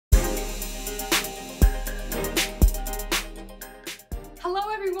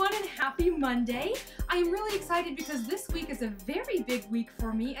happy Monday. I am really excited because this week is a very big week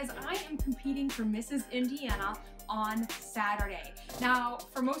for me as I am competing for Mrs. Indiana on Saturday. Now,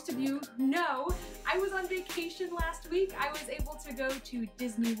 for most of you who know, I was on vacation last week. I was able to go to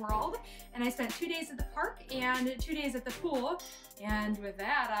Disney World and I spent 2 days at the park and 2 days at the pool. And with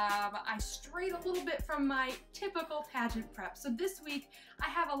that, I strayed a little bit from my typical pageant prep. So this week, I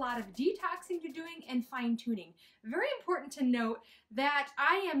have a lot of detoxing to doing and fine tuning. Very important to note that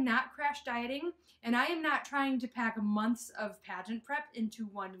I am not crash dieting and I am not trying to pack months of pageant prep into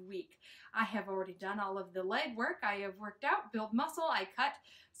 1 week. I have already done all of the leg work. I have worked out, built muscle, I cut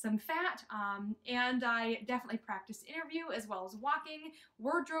some fat, and I definitely practiced interview as well as walking.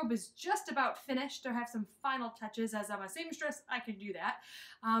 Wardrobe is just about finished. I have some final touches. As I'm a seamstress, I can do that.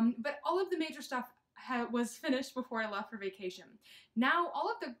 But all of the major stuff was finished before I left for vacation. Now, all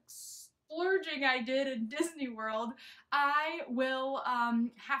of the splurging I did in Disney World, I will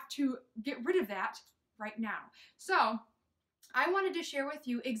have to get rid of that right now. So I wanted to share with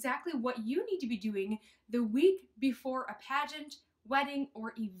you exactly what you need to be doing the week before a pageant, wedding,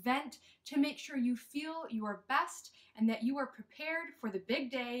 or event to make sure you feel your best and that you are prepared for the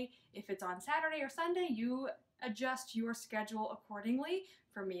big day. If it's on Saturday or Sunday, you adjust your schedule accordingly.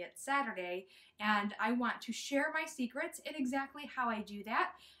 For me, it's Saturday, and I want to share my secrets and exactly how I do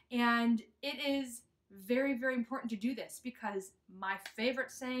that. And it is very, very important to do this because my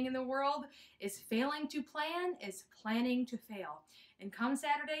favorite saying in the world is failing to plan is planning to fail. And come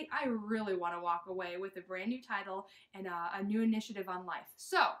Saturday, I really want to walk away with a brand new title and a new initiative on life.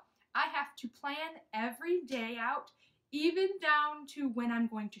 So I have to plan every day out, even down to when I'm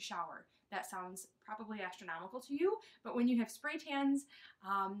going to shower. That sounds probably astronomical to you, but when you have spray tans,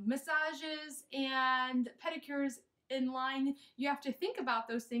 massages, and pedicures in line, you have to think about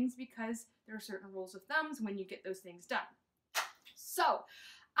those things because there are certain rules of thumbs when you get those things done. So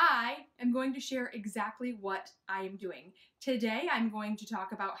I am going to share exactly what I am doing. Today I'm going to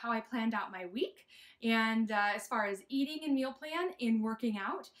talk about how I planned out my week and as far as eating and meal plan and working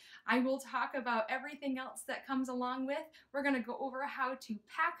out. I will talk about everything else that comes along with. We're going to go over how to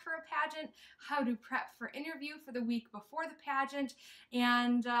pack for a pageant, how to prep for interview for the week before the pageant,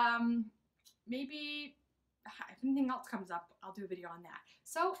 and maybe if anything else comes up, I'll do a video on that.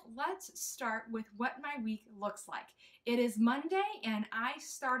 So let's start with what my week looks like. It is Monday and I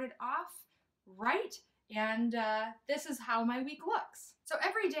started off right, and this is how my week looks. So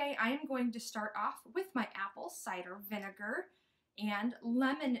every day I am going to start off with my apple cider vinegar and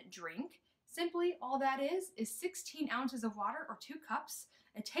lemon drink. Simply all that is 16 ounces of water or 2 cups,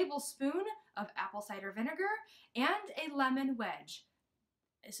 a tablespoon of apple cider vinegar, and a lemon wedge.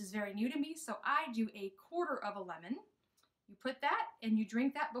 This is very new to me, so I do 1/4 of a lemon. You put that and you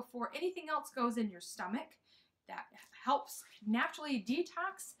drink that before anything else goes in your stomach. That helps naturally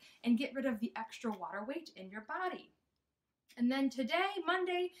detox and get rid of the extra water weight in your body. And then today,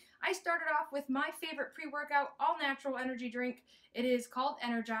 Monday, I started off with my favorite pre-workout all-natural energy drink. It is called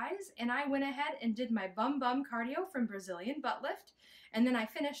Energize, and I went ahead and did my bum cardio from Brazilian butt lift. And then I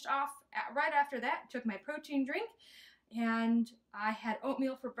finished off right after that, took my protein drink, and I had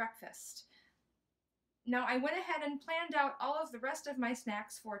oatmeal for breakfast. Now I went ahead and planned out all of the rest of my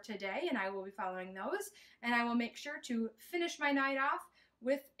snacks for today, and I will be following those, and I will make sure to finish my night off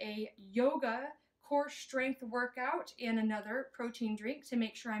with a yoga core strength workout and another protein drink to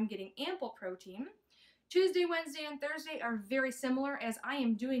make sure I'm getting ample protein. Tuesday, Wednesday, and Thursday are very similar as I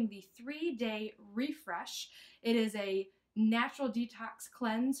am doing the 3-day refresh. It is a natural detox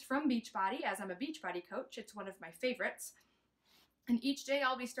cleanse from Beachbody, as I'm a Beachbody coach. It's one of my favorites. And each day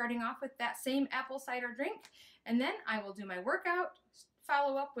I'll be starting off with that same apple cider drink, and then I will do my workout,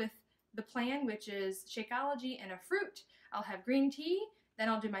 follow up with the plan, which is Shakeology and a fruit. I'll have green tea, then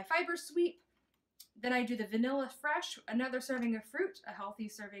I'll do my fiber sweep, then I do the vanilla fresh, another serving of fruit, a healthy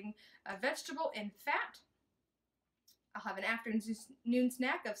serving of vegetable and fat. I'll have an afternoon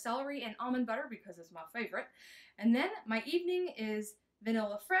snack of celery and almond butter because it's my favorite. And then my evening is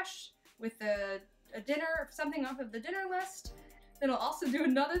vanilla fresh with a dinner, something off of the dinner list. Then I'll also do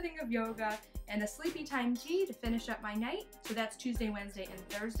another thing of yoga and a sleepy time tea to finish up my night. So that's Tuesday, Wednesday, and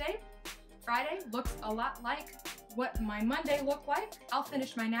Thursday. Friday looks a lot like what my Monday looked like. I'll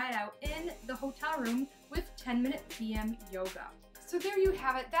finish my night out in the hotel room with 10-minute PM yoga. So there you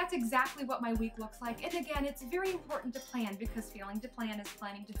have it. That's exactly what my week looks like. And again, it's very important to plan because failing to plan is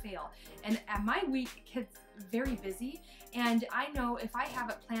planning to fail. And my week gets very busy. And I know if I have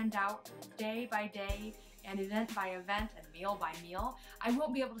it planned out day by day and event by event and meal by meal, I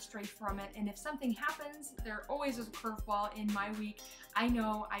won't be able to stray from it. And if something happens, there always is a curveball in my week. I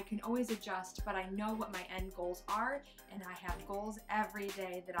know I can always adjust, but I know what my end goals are, and I have goals every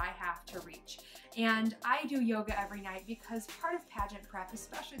day that I have to reach. And I do yoga every night because part of pageant prep,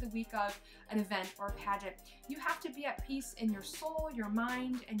 especially the week of an event or a pageant, you have to be at peace in your soul, your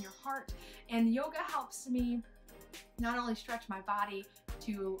mind, and your heart. And yoga helps me not only stretch my body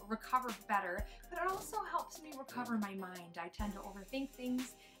to recover better, but it also helps me recover my mind. I tend to overthink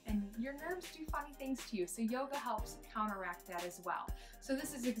things, and your nerves do funny things to you, so yoga helps counteract that as well. So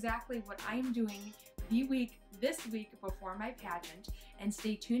this is exactly what I'm doing this week before my pageant, and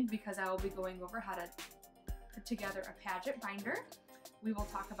stay tuned because I will be going over how to put together a pageant binder. We will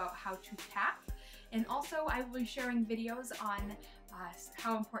talk about how to pack, and also I will be sharing videos on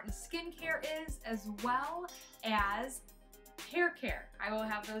how important skincare is, as well as hair care. I will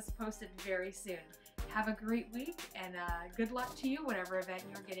have those posted very soon. Have a great week, and good luck to you, whatever event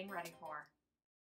you're getting ready for.